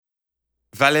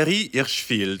Valérie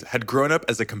Hirschfeld had grown up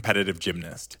as a competitive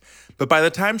gymnast, but by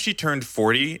the time she turned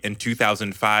 40 in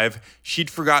 2005, she'd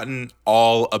forgotten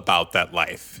all about that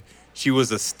life. She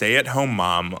was a stay-at-home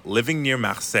mom living near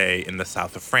Marseille in the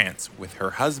south of France with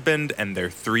her husband and their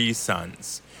 3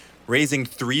 sons. Raising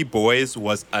 3 boys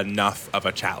was enough of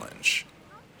a challenge.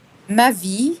 Ma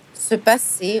vie se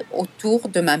passait autour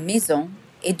de ma maison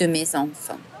et de mes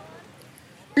enfants.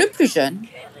 Le plus jeune,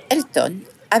 Elton,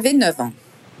 avait 9 ans.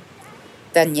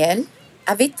 Daniel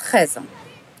avait 13 ans.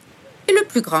 Et le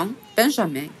plus grand,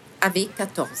 Benjamin, avait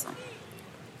 14 ans.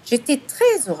 J'étais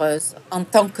très heureuse en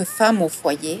tant que femme au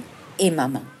foyer et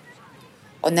maman.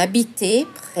 On habitait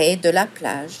près de la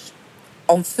plage.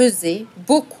 On faisait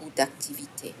beaucoup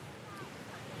d'activités.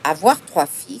 Avoir 3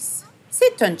 fils,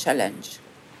 c'est un challenge,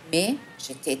 mais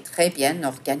j'étais très bien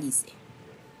organisée.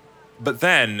 But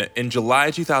then, in July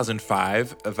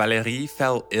 2005, Valérie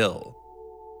fell ill.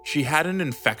 She had an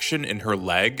infection in her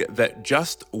leg that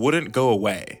just wouldn't go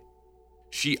away.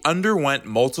 She underwent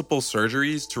multiple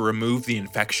surgeries to remove the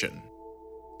infection.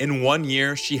 In 1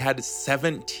 year, she had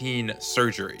 17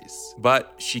 surgeries,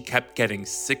 but she kept getting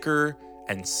sicker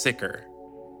and sicker.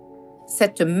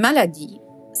 Cette maladie,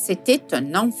 c'était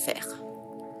un enfer.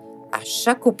 À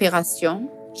chaque opération,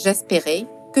 j'espérais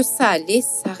que ça allait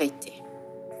s'arrêter.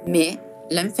 Mais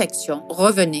l'infection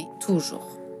revenait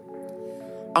toujours.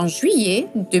 En juillet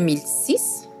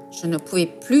 2006, je ne pouvais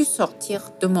plus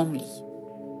sortir de mon lit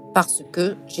parce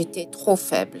que j'étais trop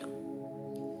faible.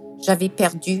 J'avais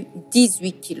perdu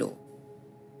 18 kilos.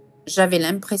 J'avais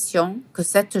l'impression que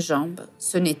cette jambe,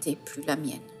 ce n'était plus la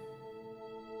mienne.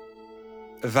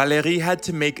 Valérie had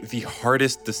to make the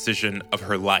hardest decision of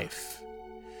her life.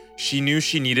 She knew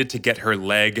she needed to get her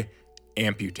leg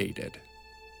amputated.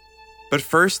 But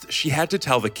first, she had to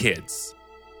tell the kids.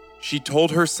 She told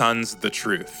her sons the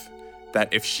truth,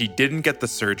 that if she didn't get the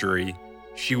surgery,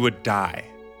 she would die.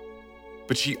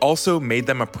 But she also made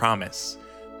them a promise.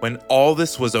 When all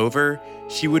this was over,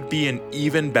 she would be an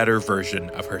even better version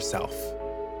of herself.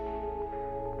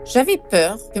 J'avais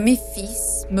peur que mes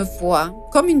fils me voient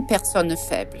comme une personne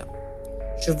faible.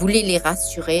 Je voulais les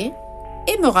rassurer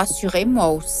et me rassurer moi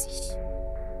aussi.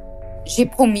 J'ai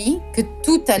promis que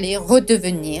tout allait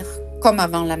redevenir comme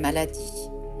avant la maladie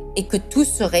et que tout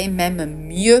serait même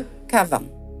mieux qu'avant.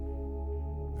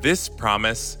 This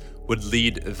promise would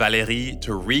lead Valérie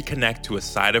to reconnect to a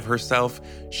side of herself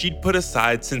she'd put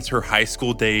aside since her high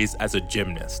school days as a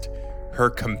gymnast, her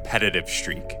competitive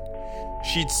streak.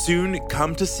 She'd soon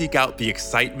come to seek out the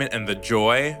excitement and the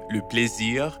joy, le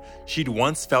plaisir, she'd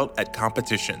once felt at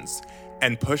competitions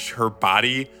and push her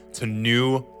body to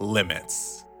new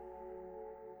limits.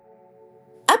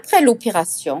 Après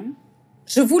l'opération,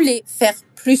 je voulais faire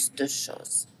plus de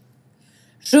choses.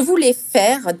 Je voulais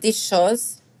faire des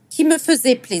choses qui me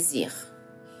faisaient plaisir.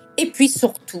 Et puis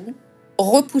surtout,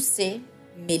 repousser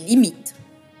mes limites.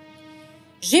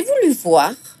 J'ai voulu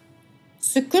voir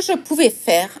ce que je pouvais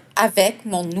faire avec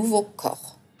mon nouveau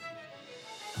corps.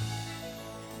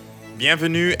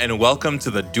 Bienvenue and welcome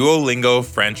to the Duolingo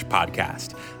French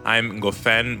podcast. I'm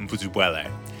Ngofen Mpuzubuele.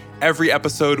 Every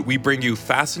episode, we bring you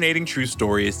fascinating true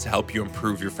stories to help you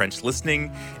improve your French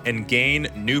listening and gain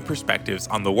new perspectives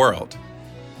on the world.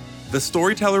 The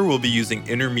storyteller will be using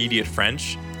intermediate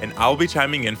French, and I'll be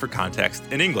chiming in for context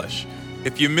in English.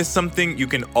 If you miss something, you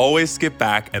can always skip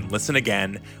back and listen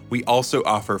again. We also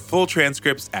offer full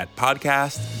transcripts at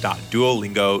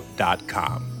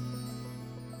podcast.duolingo.com.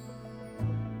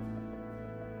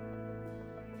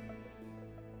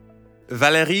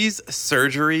 Valérie's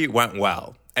surgery went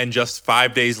well, and just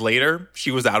 5 days later, she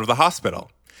was out of the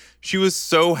hospital. She was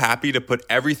so happy to put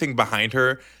everything behind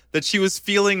her that she was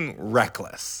feeling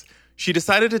reckless. She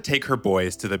decided to take her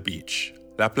boys to the beach,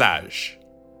 la plage.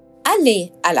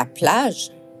 Aller à la plage,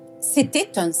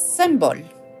 c'était un symbole.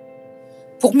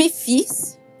 Pour mes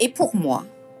fils et pour moi,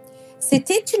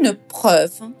 c'était une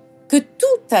preuve que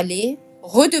tout allait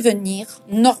redevenir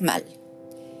normal,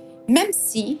 même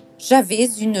si j'avais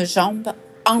une jambe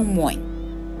en moins.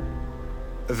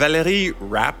 Valérie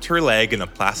wrapped her leg in a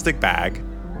plastic bag,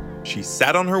 she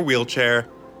sat on her wheelchair,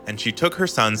 and she took her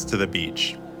sons to the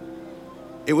beach.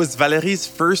 It was Valérie's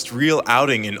first real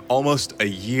outing in almost a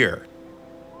year.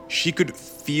 She could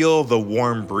feel the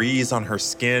warm breeze on her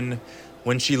skin.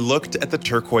 When she looked at the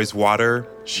turquoise water,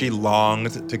 she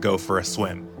longed to go for a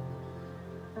swim.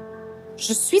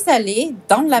 Je suis allée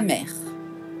dans la mer.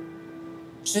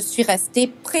 Je suis restée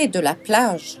près de la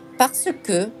plage parce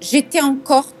que j'étais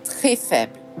encore très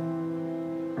faible.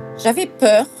 J'avais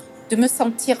peur de me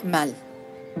sentir mal.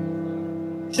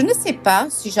 Je ne sais pas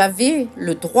si j'avais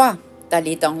le droit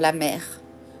d'aller dans la mer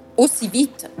aussi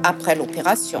vite après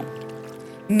l'opération.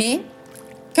 Mais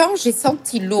quand j'ai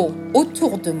senti l'eau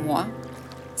autour de moi,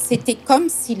 c'était comme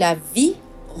si la vie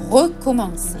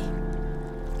recommençait.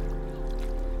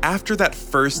 After that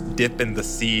first dip in the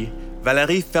sea,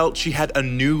 Valérie felt she had a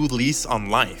new lease on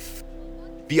life.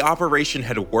 The operation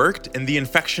had worked and the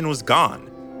infection was gone.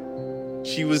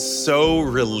 She was so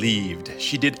relieved.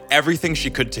 She did everything she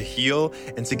could to heal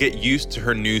and to get used to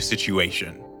her new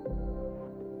situation.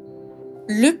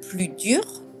 Le plus dur,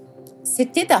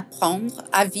 c'était d'apprendre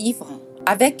à vivre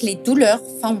avec les douleurs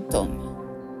fantômes.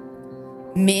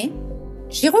 Mais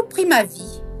j'ai repris ma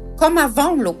vie comme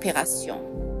avant l'opération.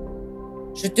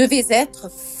 Je devais être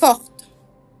forte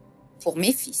pour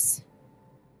mes fils.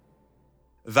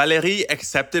 Valérie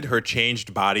accepted her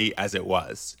changed body as it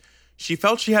was. She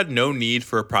felt she had no need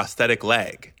for a prosthetic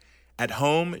leg. At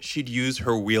home, she'd use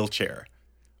her wheelchair,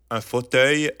 un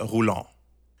fauteuil roulant.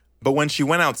 But when she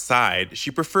went outside,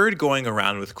 she preferred going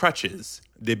around with crutches,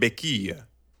 des béquilles.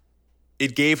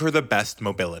 It gave her the best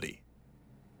mobility.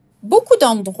 Beaucoup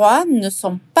d'endroits ne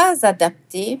sont pas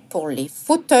adaptés pour les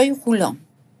fauteuils roulants.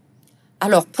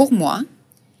 Alors pour moi,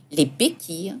 les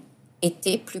béquilles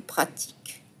étaient plus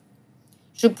pratiques.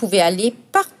 Je pouvais aller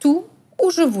partout où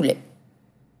je voulais.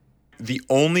 The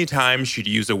only time she'd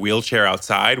use a wheelchair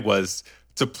outside was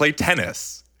to play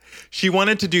tennis. She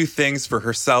wanted to do things for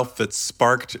herself that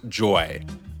sparked joy.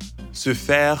 Se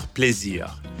faire plaisir.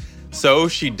 So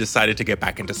she decided to get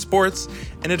back into sports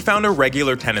and had found a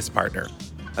regular tennis partner,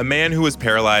 a man who was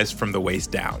paralyzed from the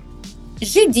waist down.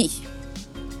 J'ai dit,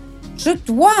 je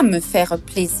dois me faire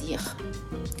plaisir.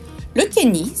 Le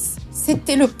tennis,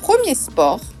 c'était le premier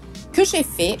sport que j'ai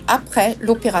fait après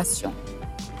l'opération.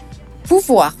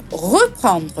 Pouvoir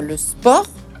reprendre le sport,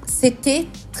 c'était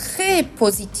très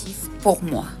positif pour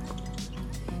moi.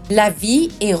 La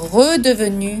vie est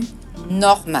redevenue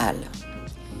normale.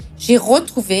 J'ai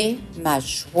retrouvé ma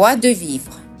joie de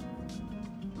vivre.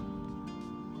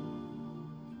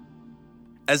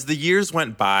 As the years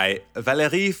went by,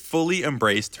 Valérie fully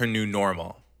embraced her new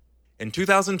normal. In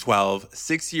 2012,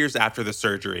 6 years after the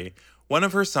surgery, one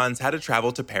of her sons had to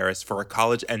travel to Paris for a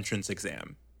college entrance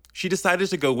exam. She decided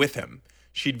to go with him.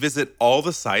 She'd visit all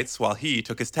the sites while he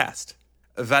took his test.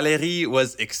 Valérie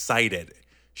was excited.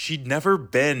 She'd never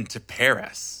been to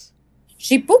Paris.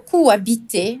 J'ai beaucoup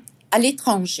habité à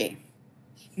l'étranger,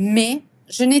 mais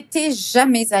je n'étais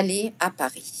jamais allée à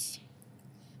Paris.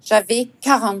 J'avais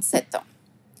 47 ans.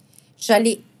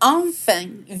 J'allais enfin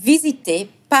visiter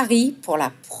Paris pour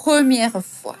la première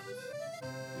fois.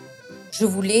 Je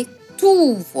voulais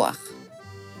tout voir,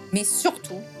 mais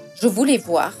surtout, je voulais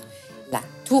voir la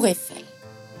Tour Eiffel.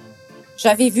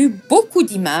 J'avais vu beaucoup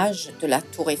d'images de la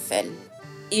Tour Eiffel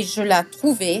et je la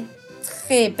trouvais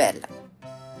très belle.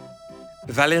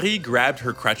 Valérie grabbed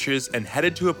her crutches and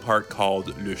headed to a park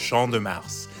called Le Champ de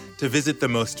Mars to visit the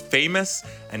most famous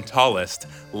and tallest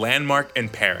landmark in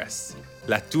Paris,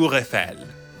 la Tour Eiffel,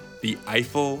 the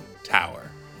Eiffel Tower.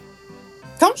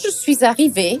 Quand je suis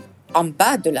arrivée en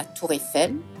bas de la Tour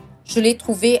Eiffel, je l'ai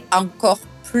trouvée encore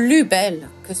plus belle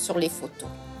que sur les photos.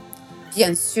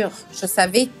 Bien sûr, je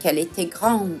savais qu'elle était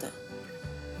grande,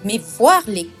 mais voir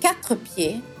les 4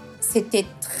 pieds, c'était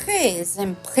très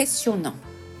impressionnant.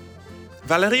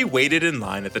 Valérie waited in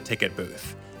line at the ticket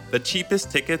booth. The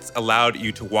cheapest tickets allowed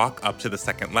you to walk up to the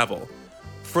second level.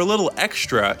 For a little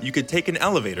extra, you could take an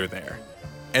elevator there.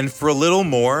 And for a little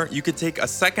more, you could take a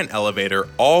second elevator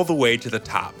all the way to the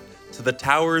top, to the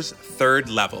tower's 3rd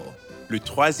level, le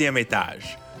 3e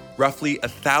étage, roughly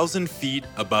 1,000 feet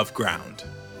above ground.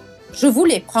 Je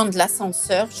voulais prendre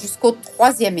l'ascenseur jusqu'au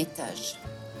 3e étage.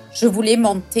 Je voulais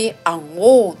monter en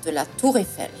haut de la Tour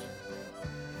Eiffel.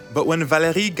 But when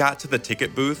Valérie got to the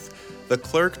ticket booth, the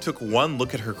clerk took one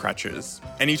look at her crutches,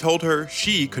 and he told her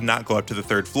she could not go up to the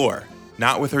 3rd floor,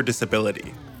 not with her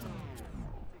disability.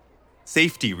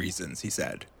 Safety reasons, he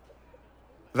said.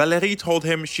 Valérie told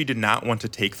him she did not want to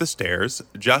take the stairs,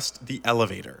 just the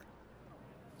elevator.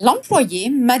 L'employé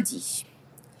m'a dit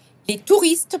 « Les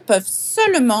touristes peuvent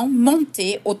seulement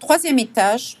monter au 3e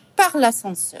étage par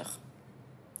l'ascenseur.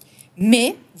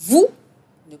 Mais vous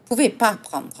ne pouvez pas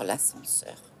prendre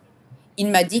l'ascenseur. » Il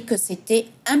m'a dit que c'était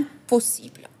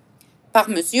impossible, par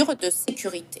mesure de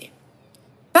sécurité.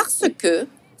 Parce que,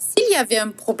 s'il y avait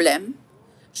un problème,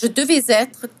 je devais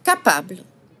être capable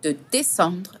de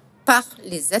descendre par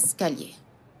les escaliers.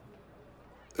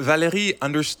 Valérie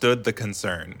understood the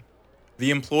concern.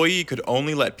 The employee could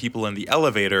only let people in the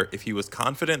elevator if he was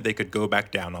confident they could go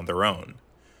back down on their own.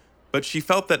 But she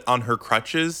felt that on her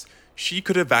crutches, she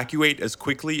could evacuate as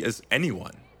quickly as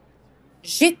anyone.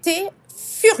 J'étais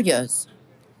furieuse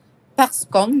parce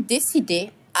qu'on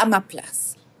décidait à ma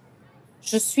place.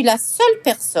 Je suis la seule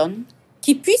personne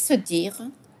qui puisse dire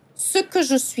ce que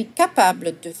je suis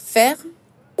capable de faire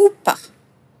ou pas.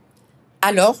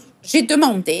 Alors, j'ai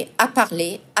demandé à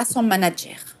parler à son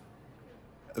manager.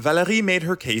 Valérie made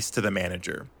her case to the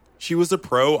manager. She was a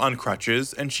pro on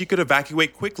crutches and she could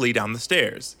evacuate quickly down the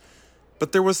stairs.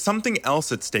 But there was something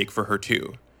else at stake for her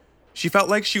too. She felt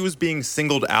like she was being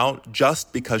singled out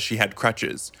just because she had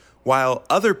crutches, while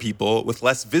other people with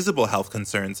less visible health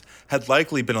concerns had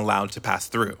likely been allowed to pass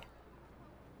through.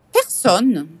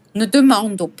 Personne ne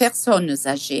demande aux personnes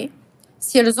âgées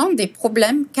si elles ont des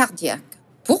problèmes cardiaques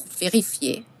pour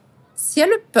vérifier si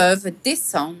elles peuvent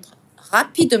descendre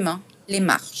rapidement les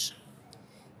marches.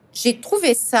 J'ai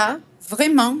trouvé ça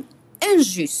vraiment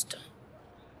injuste.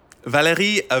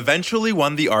 Valérie eventually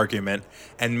won the argument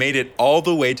and made it all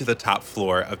the way to the top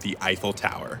floor of the Eiffel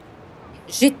Tower.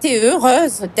 J'étais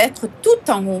heureuse d'être tout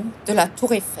en haut de la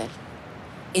tour Eiffel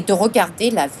et de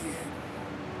regarder la vue.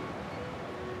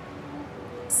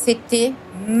 C'était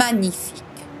magnifique.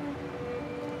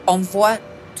 On voit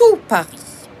tout Paris.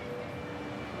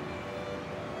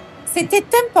 C'était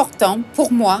important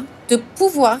pour moi de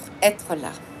pouvoir être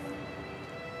là.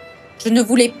 Je ne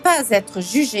voulais pas être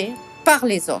jugée par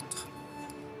les autres.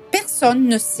 Personne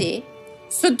ne sait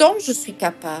ce dont je suis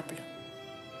capable.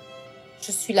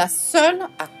 Je suis la seule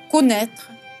à connaître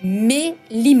mes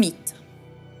limites.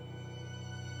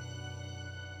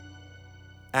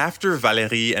 After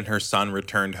Valérie and her son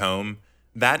returned home,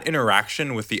 that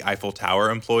interaction with the Eiffel Tower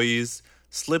employees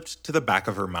slipped to the back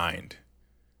of her mind.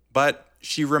 But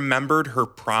she remembered her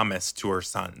promise to her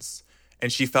sons,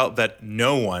 and she felt that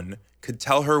no one could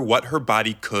tell her what her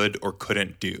body could or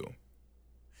couldn't do.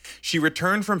 She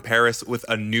returned from Paris with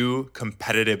a new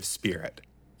competitive spirit.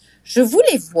 Je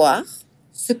voulais voir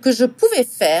ce que je pouvais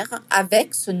faire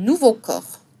avec ce nouveau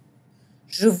corps.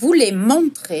 Je voulais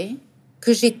montrer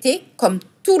que j'étais comme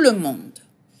tout le monde.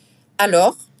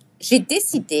 Alors, j'ai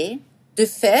décidé de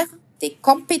faire des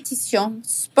compétitions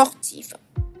sportives.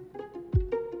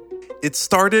 It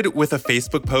started with a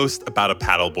Facebook post about a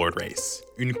paddleboard race,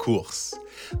 une course.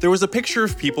 There was a picture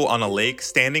of people on a lake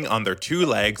standing on their two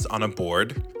legs on a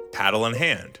board, paddle in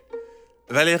hand.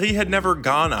 Valérie had never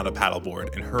gone on a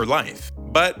paddleboard in her life,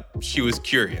 but she was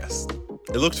curious.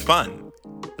 It looked fun,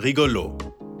 rigolo.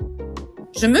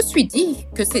 Je me suis dit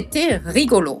que c'était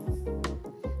rigolo.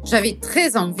 J'avais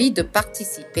très envie de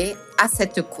participer à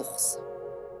cette course.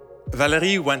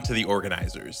 Valérie went to the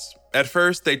organizers. At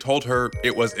first, they told her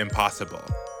it was impossible.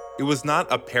 It was not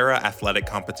a para-athletic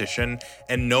competition,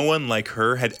 and no one like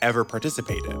her had ever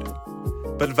participated.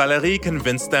 But Valérie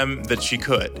convinced them that she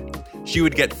could. She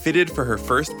would get fitted for her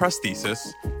first prosthesis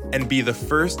and be the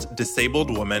first disabled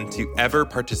woman to ever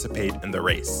participate in the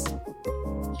race.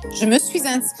 Je me suis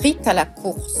inscrite à la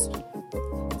course.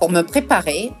 Pour me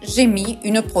préparer, j'ai mis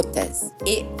une prothèse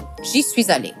et j'y suis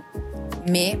allée.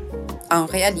 Mais en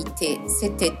réalité,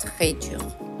 c'était très dur.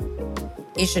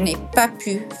 Et je n'ai pas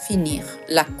pu finir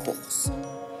la course.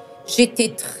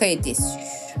 J'étais très déçue.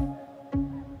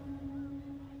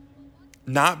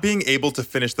 Not being able to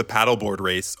finish the paddleboard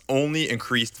race only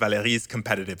increased Valérie's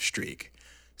competitive streak.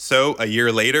 So, a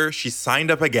year later, she signed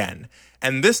up again,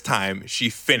 and this time she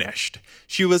finished.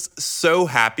 She was so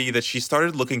happy that she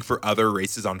started looking for other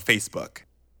races on Facebook.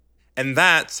 And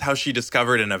that's how she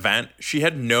discovered an event she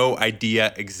had no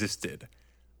idea existed.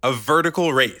 A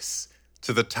vertical race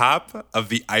to the top of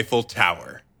the Eiffel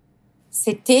Tower.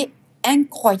 C'était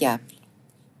incroyable.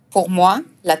 Pour moi,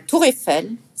 la tour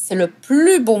Eiffel, c'est le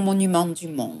plus beau monument du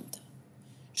monde.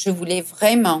 Je voulais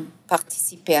vraiment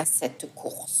participer à cette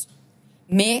course.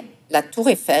 Mais la tour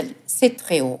Eiffel, c'est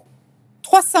très haut.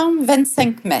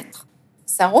 325 mètres.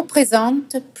 Ça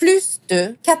représente plus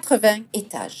de 80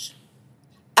 étages.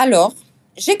 Alors,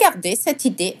 j'ai gardé cette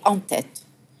idée en tête.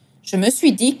 Je me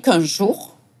suis dit qu'un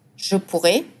jour, je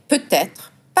pourrais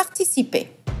peut-être participer.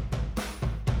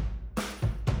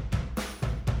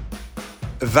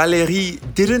 Valérie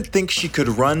didn't think she could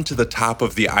run to the top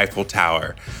of the Eiffel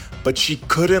Tower, but she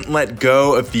couldn't let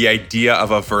go of the idea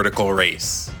of a vertical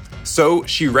race. So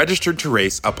she registered to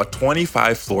race up a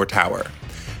 25-floor tower.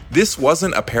 This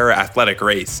wasn't a para-athletic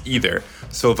race either,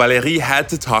 so Valérie had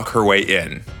to talk her way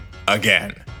in.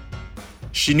 Again.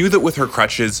 She knew that with her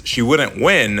crutches, she wouldn't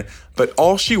win, but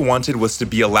all she wanted was to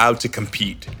be allowed to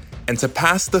compete and to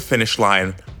pass the finish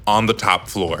line on the top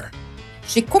floor.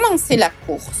 J'ai commencé la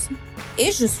course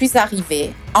et je suis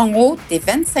arrivée en haut des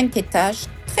 25 étages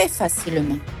très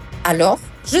facilement. Alors,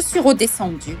 je suis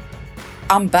redescendue.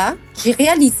 En bas, j'ai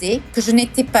réalisé que je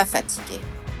n'étais pas fatiguée.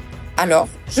 Alors,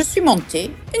 je suis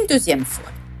montée une deuxième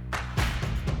fois.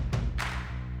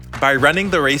 By running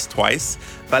the race twice,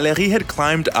 Valérie had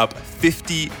climbed up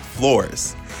 50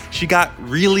 floors. She got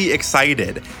really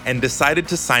excited and decided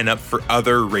to sign up for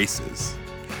other races.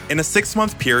 In a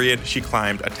 6-month period, she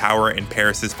climbed a tower in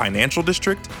Paris's financial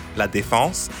district, La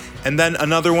Défense, and then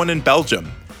another one in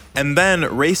Belgium, and then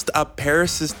raced up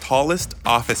Paris's tallest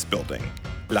office building,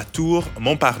 La Tour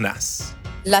Montparnasse.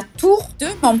 La Tour de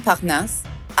Montparnasse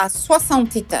a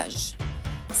 60 étages.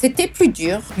 C'était plus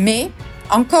dur, mais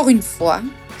encore une fois,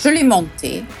 je l'ai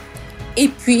montée et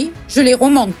puis je l'ai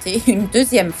remontée une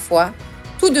deuxième fois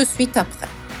tout de suite après.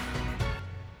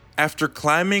 After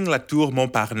climbing La Tour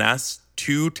Montparnasse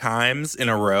 2 times in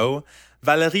a row,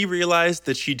 Valérie realized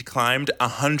that she'd climbed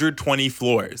 120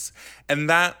 floors, and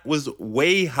that was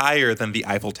way higher than the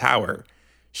Eiffel Tower.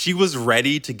 She was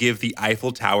ready to give the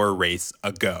Eiffel Tower race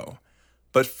a go.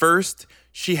 But first,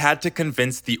 she had to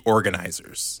convince the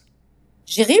organizers.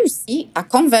 J'ai réussi à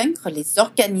convaincre les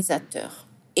organisateurs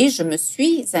et je me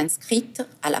suis inscrite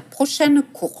à la prochaine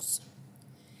course.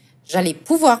 J'allais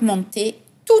pouvoir monter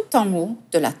tout en haut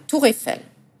de la Tour Eiffel.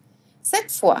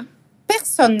 Cette fois,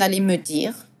 personne n'allait me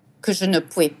dire que je ne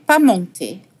pouvais pas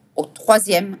monter au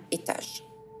 3e étage.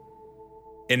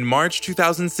 In March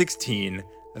 2016,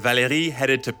 Valérie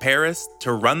headed to Paris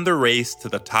to run the race to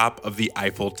the top of the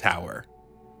Eiffel Tower.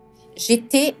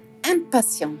 J'étais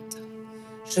impatiente.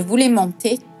 Je voulais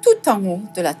monter tout en haut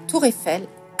de la Tour Eiffel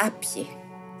à pied.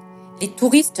 Les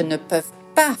touristes ne peuvent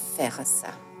pas faire ça.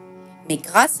 Mais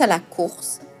grâce à la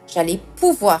course, j'allais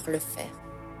pouvoir le faire.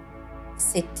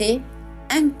 C'était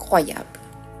incroyable.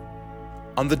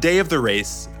 On the day of the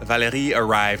race, Valérie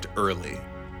arrived early.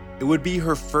 It would be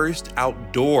her first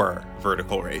outdoor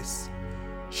vertical race.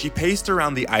 She paced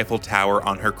around the Eiffel Tower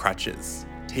on her crutches,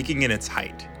 taking in its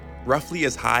height, roughly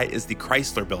as high as the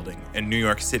Chrysler Building in New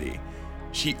York City.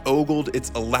 She ogled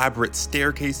its elaborate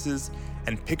staircases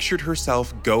and pictured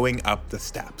herself going up the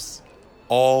steps,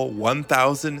 all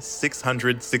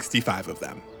 1,665 of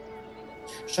them.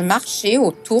 Je marchais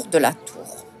autour de la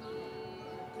tour.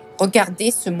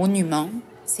 Regarder ce monument,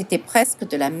 c'était presque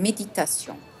de la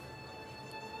méditation.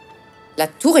 La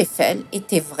Tour Eiffel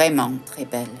était vraiment très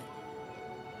belle.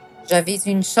 J'avais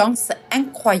une chance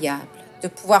incroyable de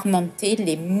pouvoir monter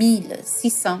les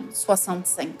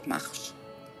 1665 marches.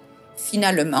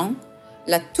 Finalement,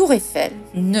 la Tour Eiffel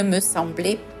ne me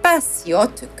semblait pas si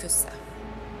haute que ça.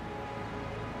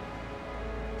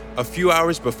 A few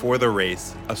hours before the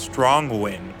race, a strong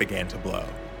wind began to blow.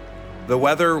 The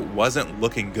weather wasn't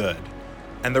looking good,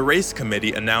 and the race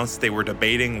committee announced they were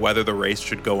debating whether the race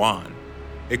should go on.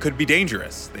 It could be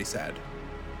dangerous, they said.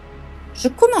 Je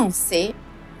commençais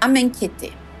à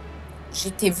m'inquiéter.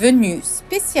 J'étais venue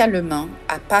spécialement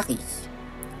à Paris.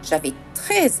 J'avais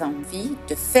très envie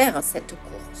de faire cette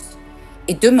course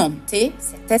et de monter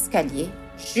cet escalier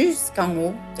jusqu'en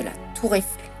haut de la Tour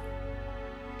Eiffel.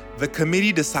 The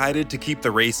committee decided to keep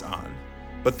the race on,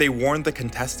 but they warned the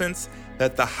contestants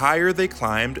that the higher they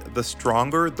climbed, the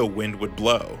stronger the wind would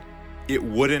blow. It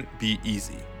wouldn't be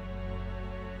easy.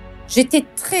 J'étais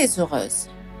très heureuse.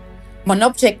 Mon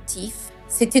objectif,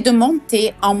 c'était de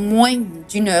monter en moins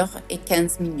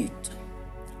d'1h15.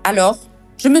 Alors,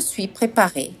 je me suis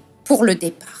préparée pour le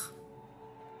départ.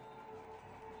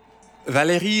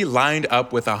 Valérie lined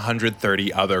up with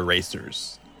 130 other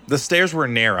racers. The stairs were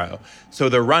narrow, so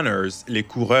the runners, les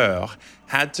coureurs,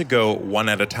 had to go one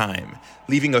at a time,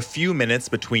 leaving a few minutes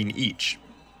between each.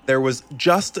 There was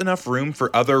just enough room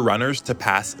for other runners to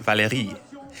pass Valérie.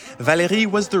 Valérie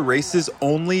was the race's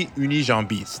only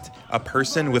unijambiste, a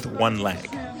person with one leg.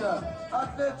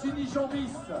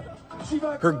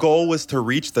 Her goal was to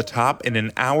reach the top in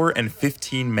an hour and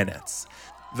 15 minutes.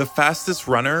 The fastest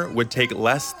runner would take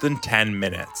less than 10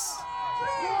 minutes.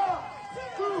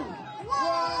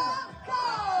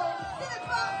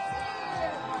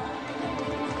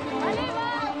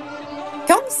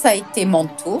 Quand ça a été mon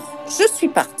tour, je suis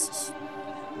partie.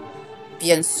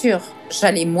 Bien sûr,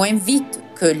 j'allais moins vite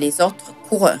que les autres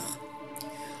coureurs.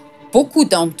 Beaucoup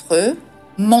d'entre eux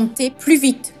montaient plus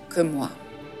vite que moi.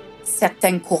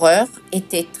 Certains coureurs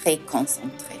étaient très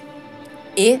concentrés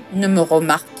et ne me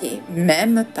remarquaient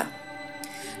même pas.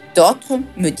 D'autres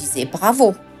me disaient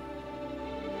bravo.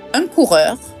 Un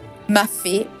coureur m'a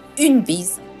fait une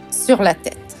bise sur la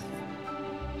tête.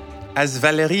 As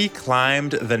Valérie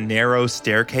climbed the narrow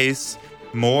staircase,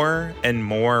 more and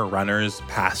more runners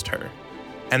passed her.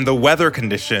 And the weather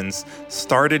conditions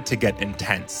started to get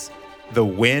intense. The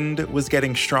wind was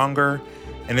getting stronger,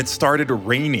 and it started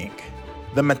raining.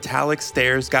 The metallic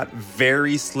stairs got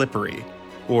very slippery,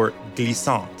 or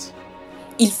glissantes.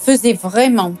 Il faisait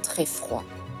vraiment très froid.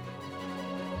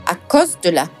 À cause de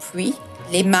la pluie,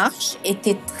 les marches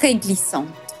étaient très glissantes.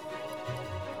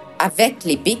 Avec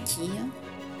les béquilles,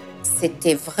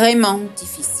 C'était vraiment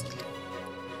difficile.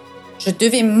 Je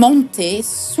devais monter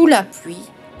sous la pluie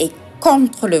et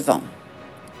contre le vent.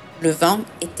 Le vent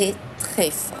était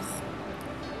très fort.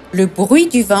 Le bruit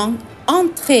du vent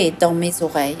entrait dans mes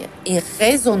oreilles et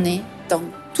résonnait dans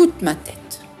toute ma tête.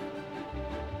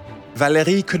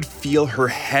 Valérie could feel her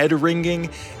head ringing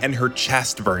and her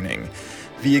chest burning.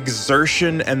 The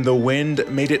exertion and the wind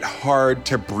made it hard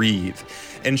to breathe,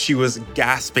 and she was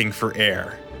gasping for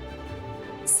air.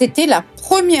 C'était la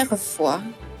première fois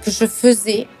que je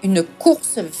faisais une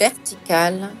course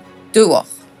verticale dehors.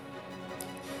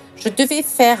 Je devais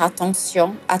faire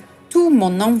attention à tout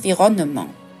mon environnement.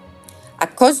 À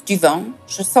cause du vent,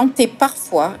 je sentais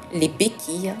parfois les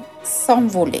béquilles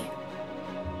s'envoler.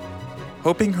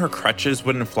 Hoping her crutches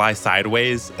wouldn't fly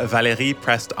sideways, Valérie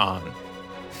pressed on.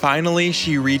 Finally,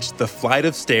 she reached the flight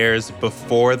of stairs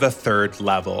before the third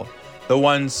level, the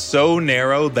one so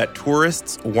narrow that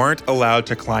tourists weren't allowed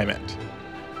to climb it.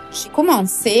 J'ai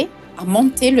commencé à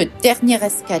monter le dernier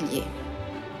escalier.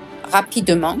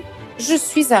 Rapidement, je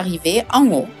suis arrivée en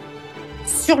haut,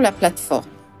 sur la plateforme.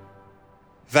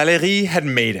 Valérie had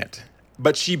made it,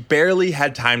 but she barely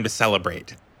had time to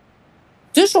celebrate.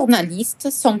 2 journalistes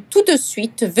sont tout de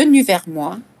suite venus vers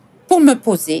moi pour me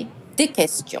poser des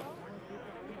questions.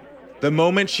 The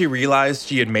moment she realized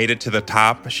she had made it to the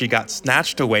top, she got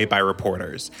snatched away by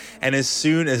reporters. And as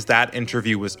soon as that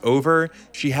interview was over,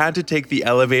 she had to take the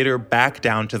elevator back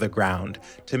down to the ground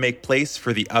to make place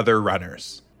for the other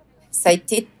runners. Ça a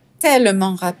été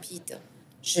tellement rapide.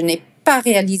 Je n'ai pas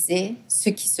réalisé ce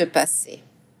qui se passait.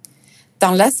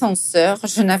 Dans l'ascenseur,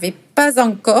 je n'avais pas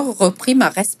encore repris ma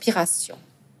respiration.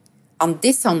 En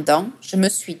descendant, je me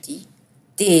suis dit,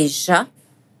 déjà,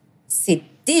 c'est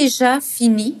déjà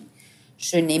fini.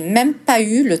 Je n'ai même pas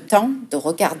eu le temps de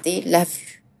regarder la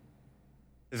vue.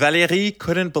 Valérie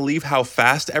couldn't believe how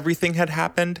fast everything had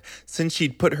happened since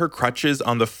she'd put her crutches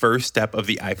on the first step of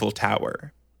the Eiffel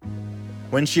Tower.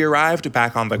 When she arrived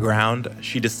back on the ground,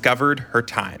 she discovered her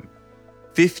time.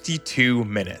 52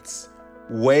 minutes.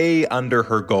 Way under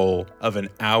her goal of an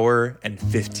hour and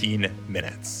 15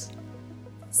 minutes.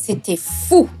 C'était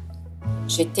fou.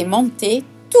 J'étais montée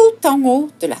tout en haut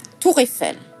de la Tour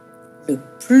Eiffel, le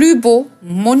plus beau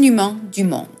monument du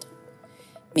monde.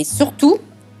 Mais surtout,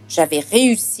 j'avais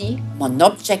réussi mon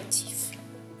objectif.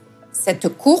 Cette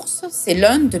course, c'est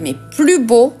l'un de mes plus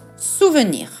beaux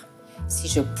souvenirs. Si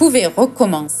je pouvais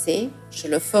recommencer, je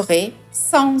le ferais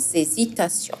sans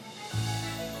hésitation.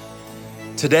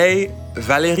 Today,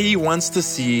 Valérie wants to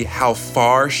see how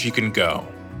far she can go.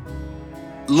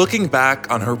 Looking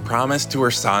back on her promise to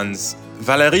her sons,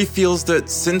 Valérie feels that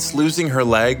since losing her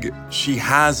leg, she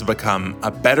has become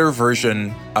a better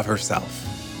version of herself.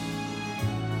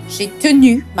 J'ai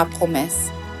tenu ma promesse.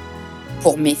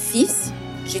 Pour mes fils,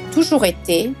 j'ai toujours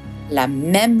été la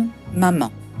même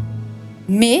maman.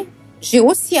 Mais j'ai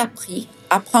aussi appris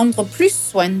à prendre plus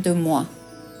soin de moi,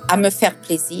 à me faire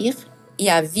plaisir et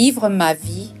à vivre ma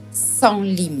vie sans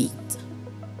limite.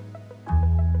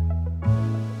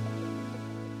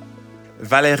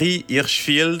 Valérie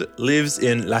Hirschfield lives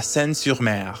in La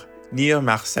Seine-sur-Mer, near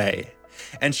Marseille,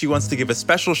 and she wants to give a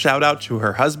special shout out to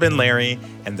her husband Larry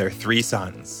and their 3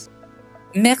 sons.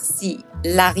 Merci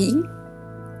Larry,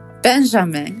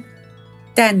 Benjamin,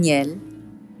 Daniel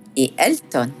et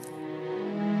Elton.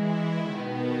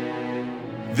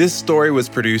 This story was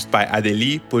produced by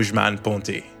Adélie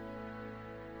Pujman-Ponty.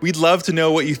 We'd love to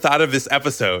know what you thought of this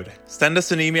episode. Send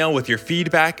us an email with your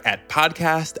feedback at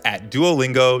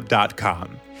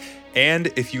podcast@duolingo.com.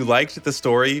 And if you liked the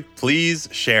story, please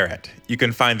share it. You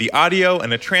can find the audio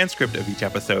and a transcript of each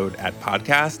episode at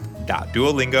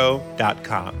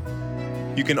podcast.duolingo.com.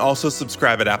 You can also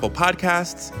subscribe at Apple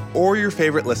Podcasts or your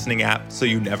favorite listening app so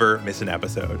you never miss an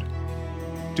episode.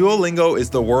 Duolingo is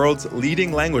the world's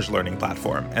leading language learning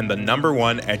platform and the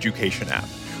 #1 education app,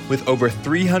 with over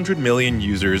 300 million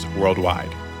users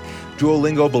worldwide.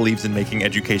 Duolingo believes in making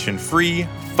education free,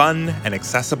 fun, and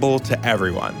accessible to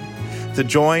everyone. To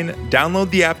join, download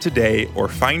the app today or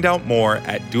find out more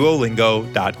at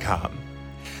duolingo.com.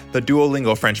 The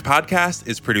Duolingo French podcast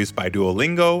is produced by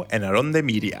Duolingo and Aronde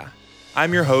Media.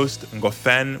 I'm your host,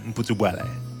 Ngofen Mputubuele.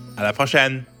 À la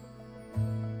prochaine!